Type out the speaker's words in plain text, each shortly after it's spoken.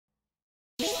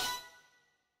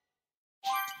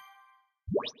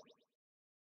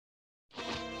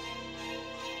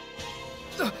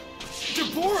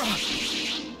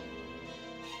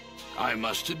I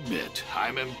must admit,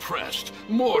 I'm impressed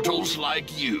mortals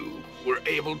like you were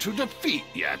able to defeat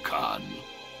Yakan.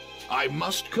 I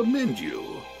must commend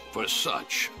you for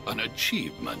such an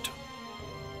achievement.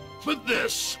 But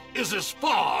this is as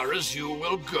far as you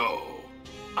will go.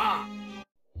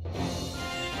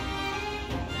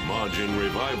 Majin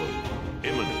revival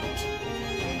imminent.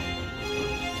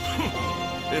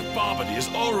 If Babidi is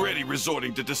already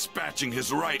resorting to dispatching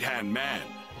his right-hand man,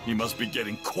 he must be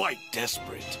getting quite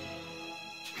desperate.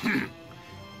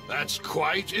 That's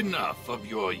quite enough of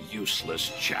your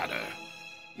useless chatter.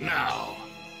 Now,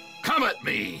 come at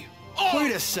me!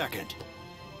 Wait a second.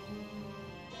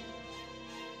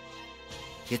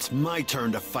 It's my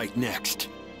turn to fight next.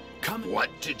 Come.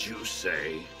 What did you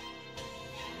say?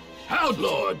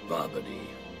 Lord Babidi,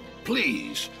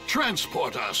 please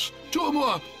transport us to a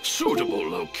more suitable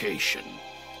location.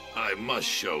 I must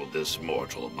show this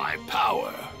mortal my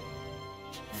power.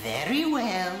 Very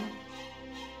well.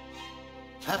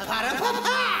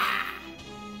 Pa-pa-da-pa-pa!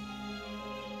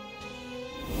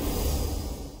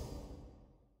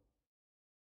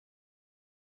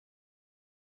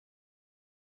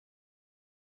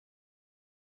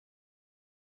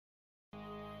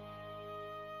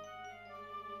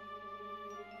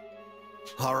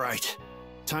 All right.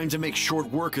 Time to make short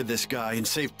work of this guy and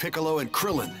save Piccolo and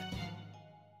Krillin.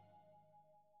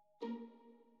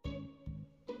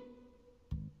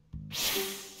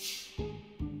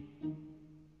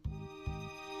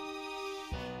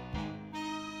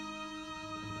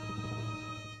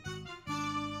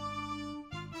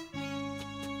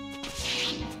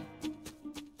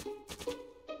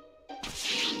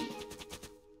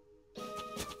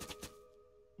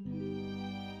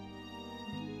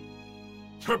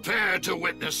 Prepare to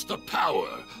witness the power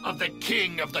of the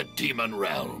King of the Demon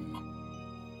Realm.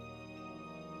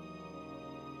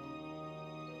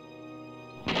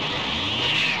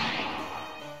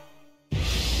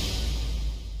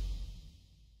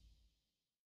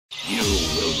 You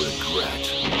will regret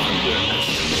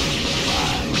underestimating my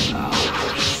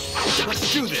power.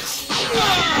 Let's do this!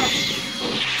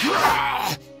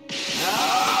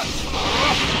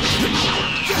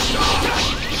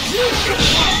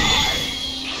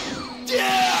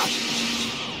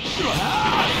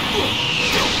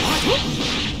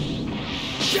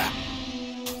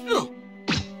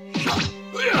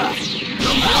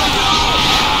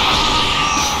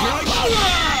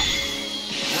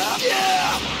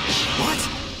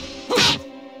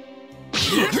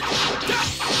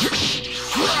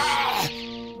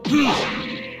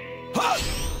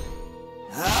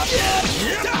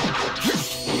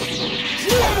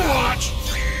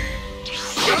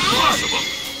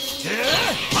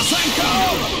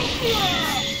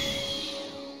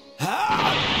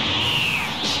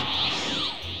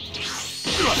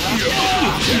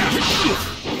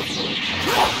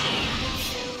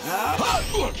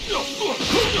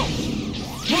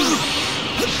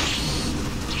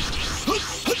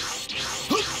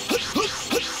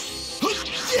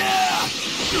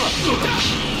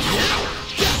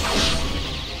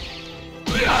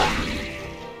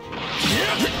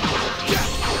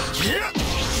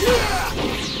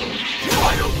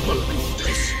 I don't believe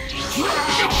this.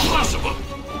 Impossible.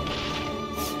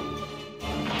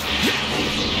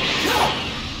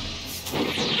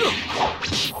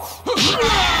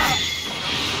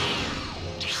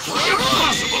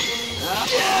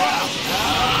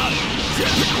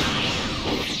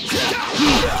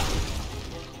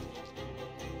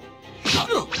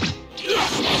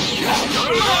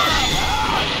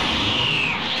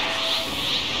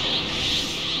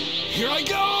 Here I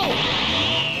go!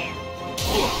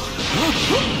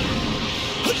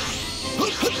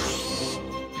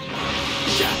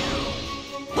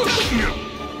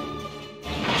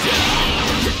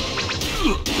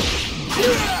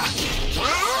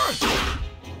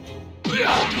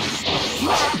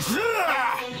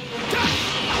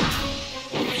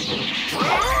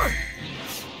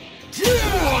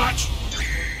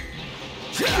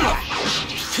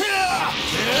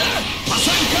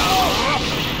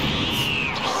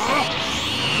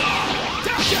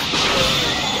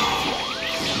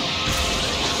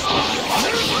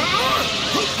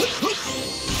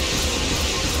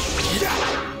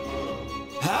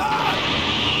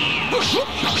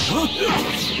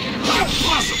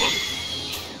 Impossible!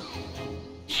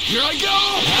 Here I go!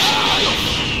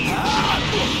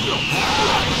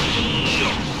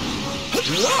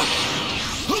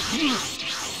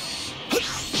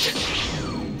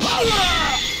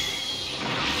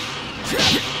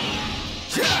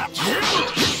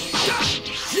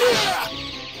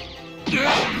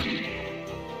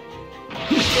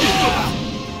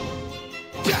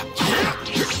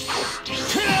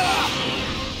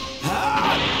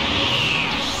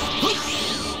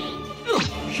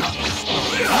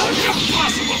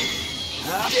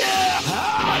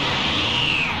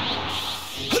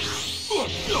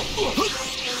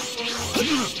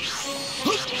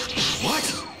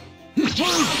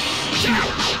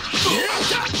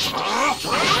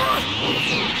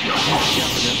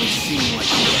 definitely seem like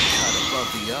you're a cut above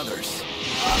the others.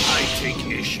 I take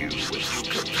issue with you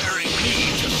comparing me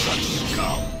to such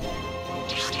scum.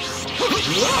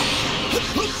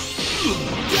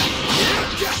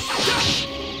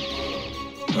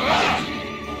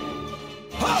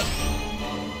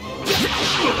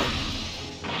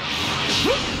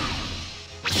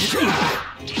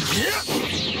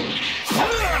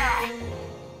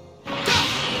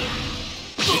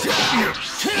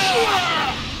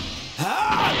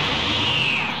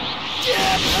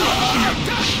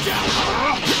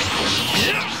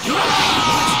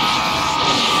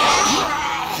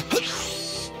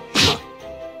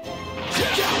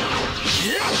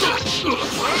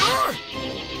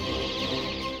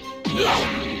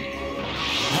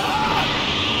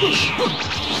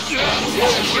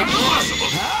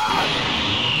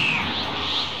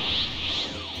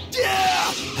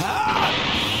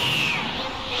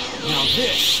 Now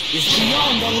this is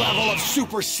beyond the level of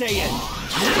Super Saiyan.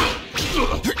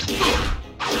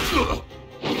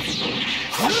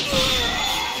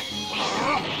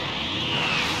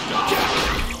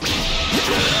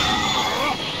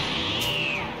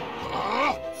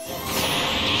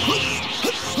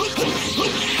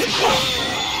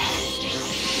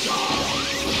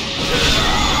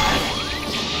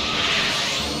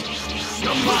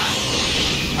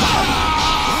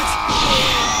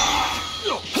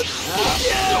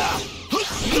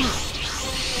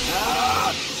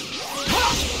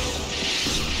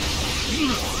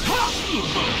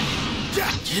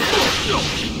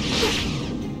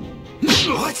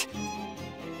 What?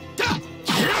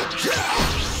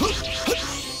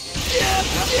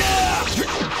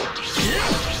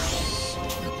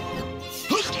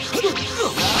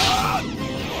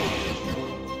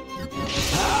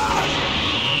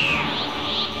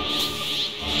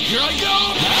 Here I go!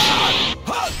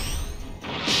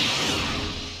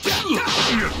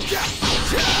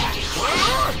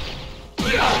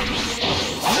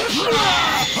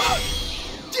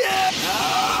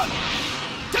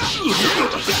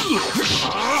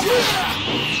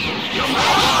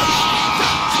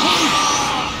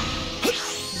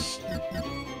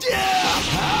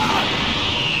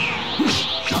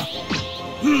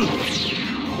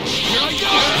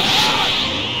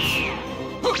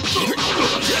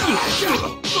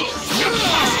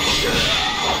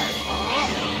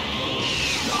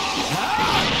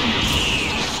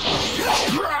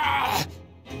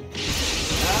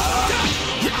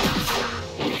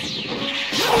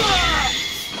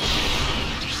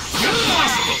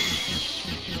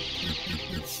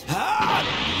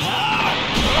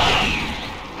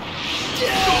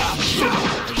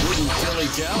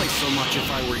 Dally so much if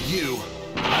I were you.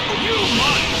 You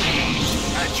might be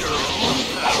at your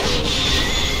own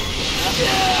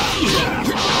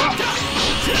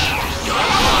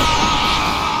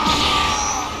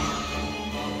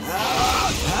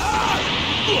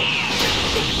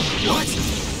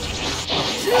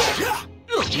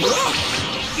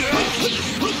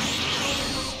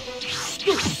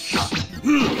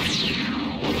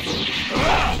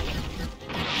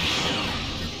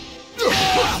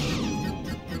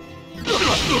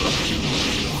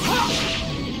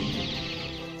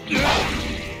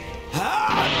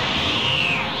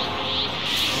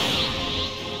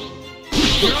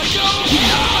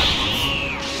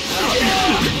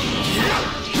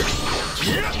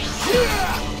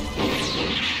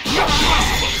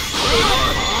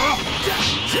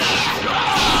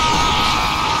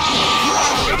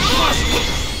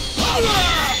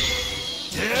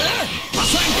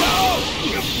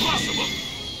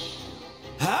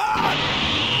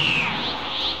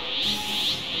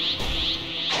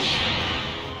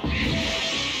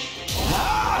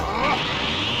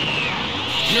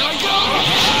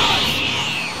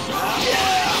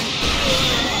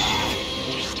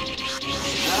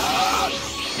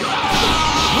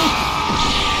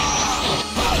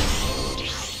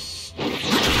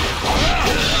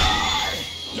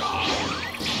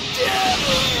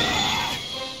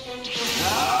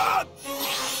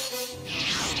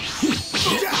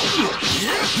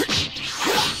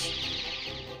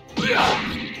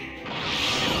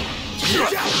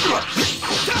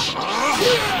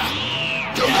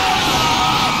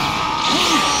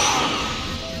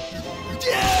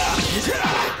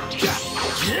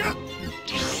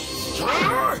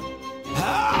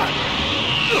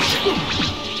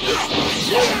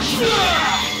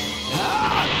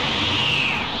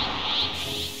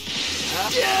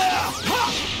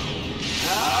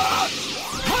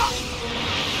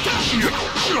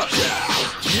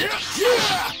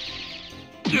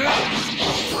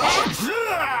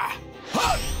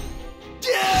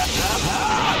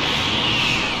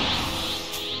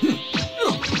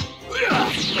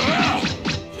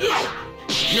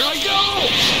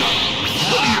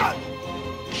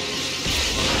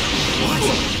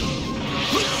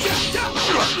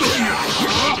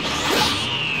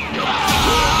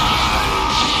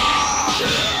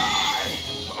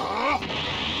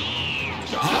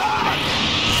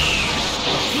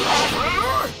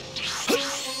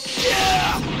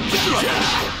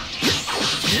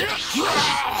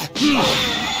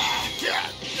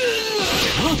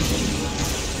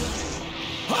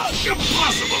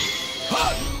Impossible!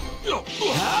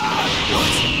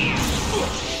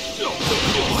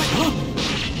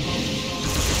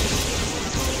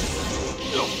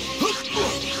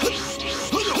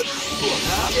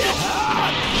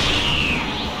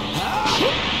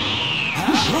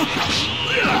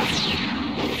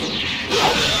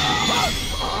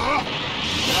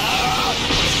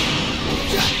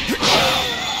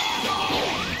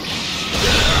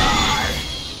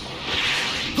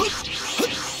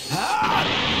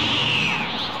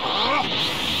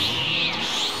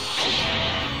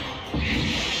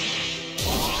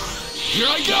 Here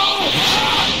I go!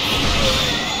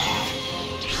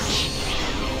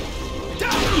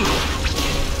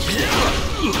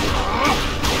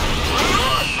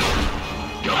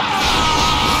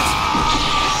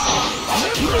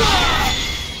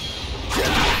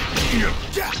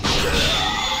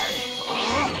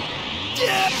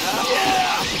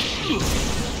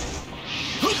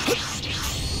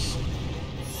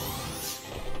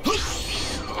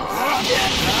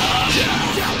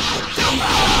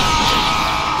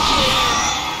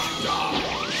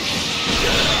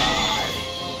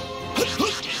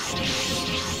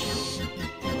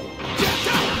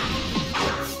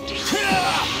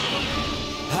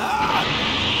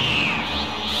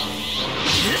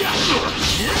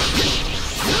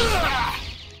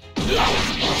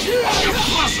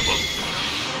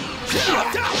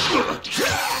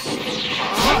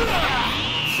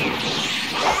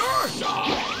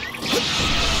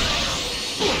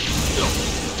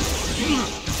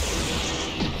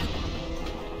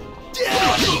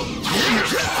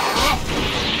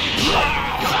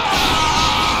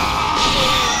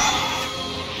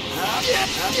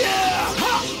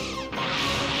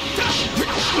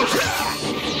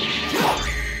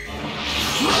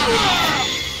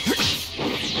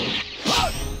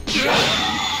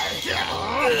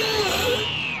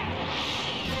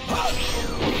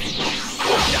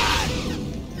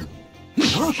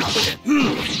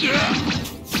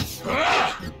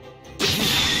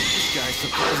 This guy's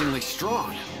surprisingly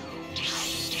strong.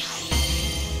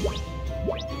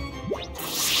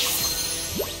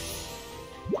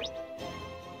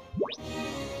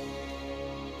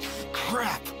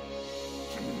 Crap!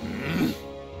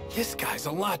 This guy's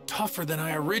a lot tougher than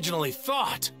I originally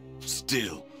thought.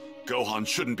 Still, Gohan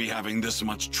shouldn't be having this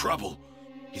much trouble.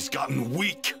 He's gotten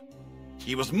weak.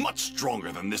 He was much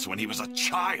stronger than this when he was a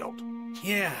child.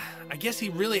 Yeah, I guess he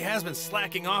really has been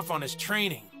slacking off on his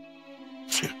training.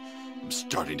 I'm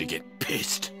starting to get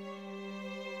pissed.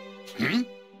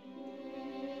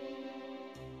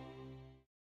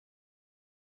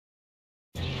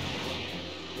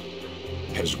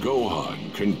 As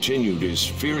Gohan continued his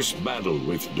fierce battle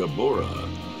with Dabura,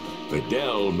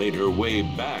 Videl made her way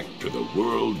back to the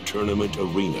World Tournament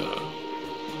arena.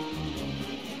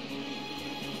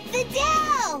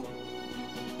 Videl!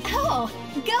 Oh,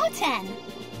 Goten!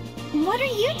 What are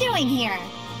you doing here?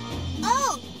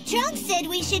 Oh, Trunks said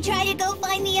we should try to go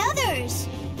find the others.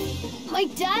 My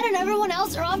dad and everyone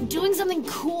else are off doing something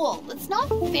cool. It's not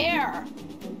fair.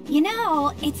 You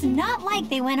know, it's not like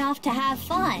they went off to have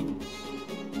fun.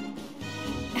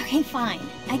 Okay, fine.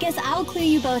 I guess I'll clue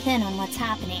you both in on what's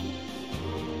happening.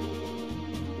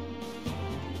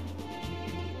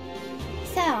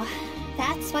 So,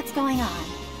 that's what's going on.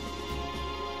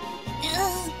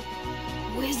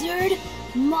 Wizard?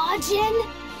 Majin?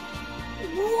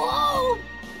 Whoa!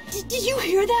 Did you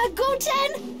hear that,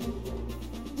 Goten?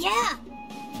 Yeah!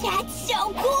 That's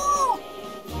so cool!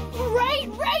 Right?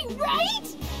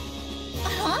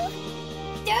 Uh-huh.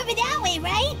 They're over that way,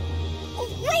 right?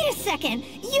 Wait a second!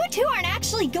 You two aren't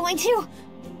actually going to...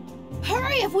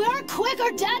 Hurry! If we aren't quick,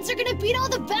 our dads are gonna beat all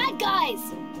the bad guys!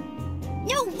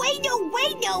 No way!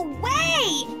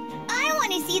 I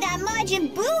want to see that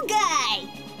Majin Buu guy!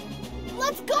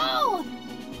 Let's go!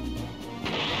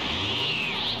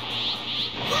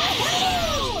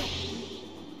 Woohoo!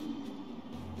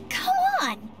 Come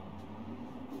on!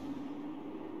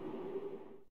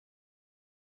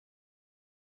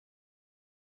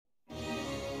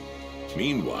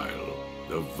 Meanwhile,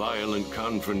 the violent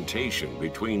confrontation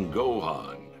between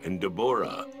Gohan and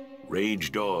Dabura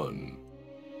raged on.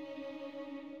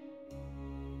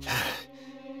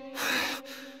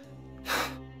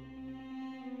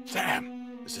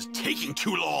 Damn, this is taking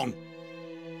too long.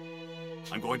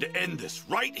 I'm going to end this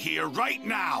right here, right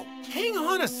now. Hang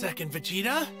on a second,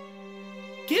 Vegeta.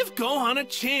 Give Gohan a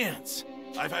chance.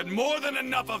 I've had more than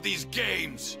enough of these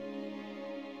games.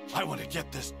 I want to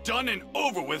get this done and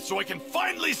over with so I can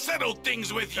finally settle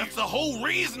things with you. That's the whole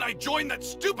reason I joined that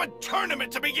stupid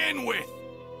tournament to begin with.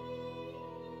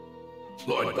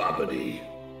 Lord Babidi,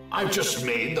 I've just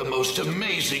made the most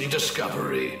amazing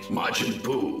discovery. Majin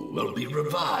Buu will be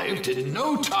revived in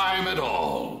no time at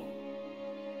all.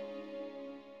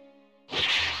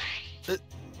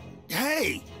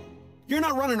 Hey! You're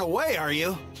not running away, are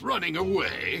you? Running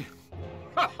away?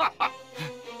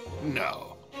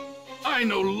 No. I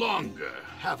no longer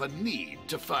have a need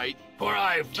to fight, for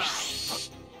I've...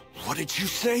 What did you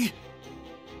say?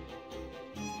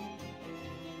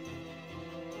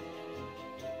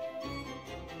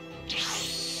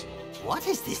 What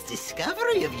is this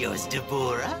discovery of yours,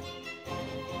 Dabura?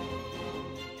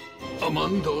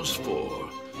 Among those four,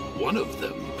 one of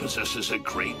them possesses a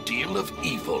great deal of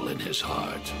evil in his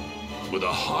heart. With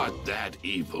a heart that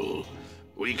evil,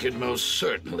 we can most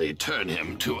certainly turn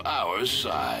him to our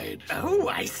side. Oh,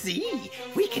 I see.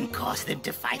 We can cause them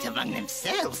to fight among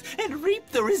themselves and reap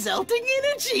the resulting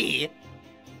energy.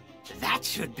 That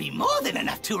should be more than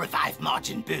enough to revive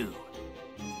Majin Buu.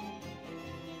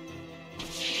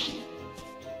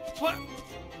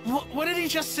 What did he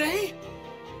just say?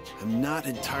 I'm not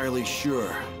entirely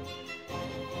sure.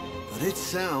 But it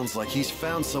sounds like he's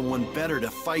found someone better to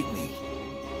fight me.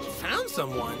 Found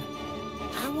someone?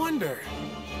 I wonder.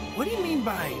 What do you mean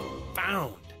by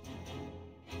found?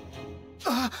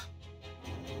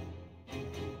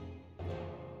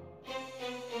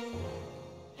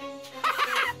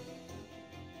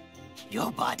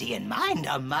 Your body and mind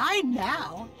are mine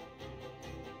now.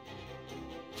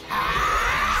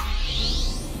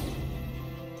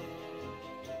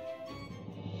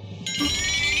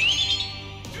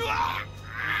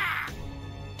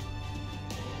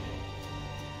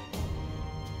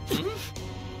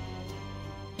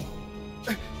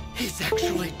 He's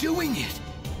actually doing it!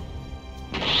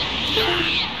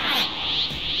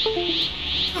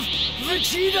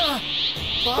 Vegeta!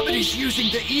 Babidi's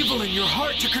using the evil in your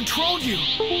heart to control you!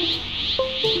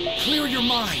 Clear your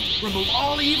mind. Remove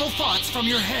all evil thoughts from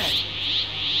your head.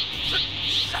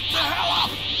 Shut the hell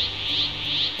up!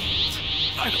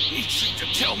 I don't need you to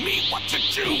tell me what to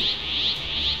do!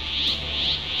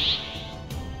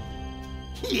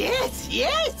 Yes,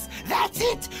 yes! That's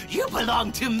it! You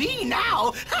belong to me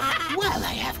now! Well,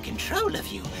 I have control of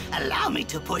you. Allow me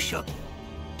to push your...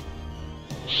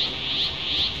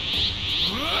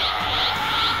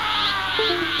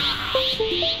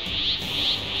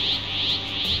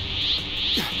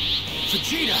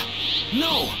 Vegeta!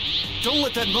 No! Don't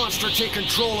let that monster take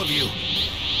control of you!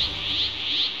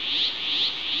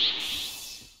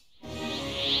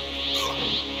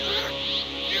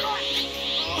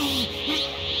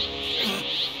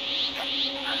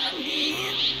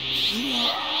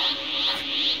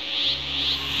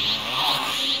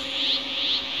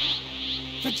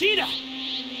 Vegeta!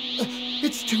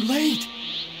 It's too late!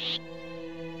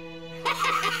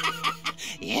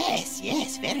 Yes,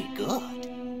 yes, very good.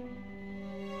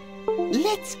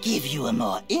 Let's give you a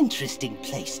more interesting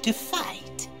place to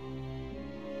fight.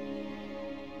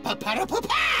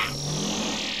 Pa-pa-ra-pa-pa!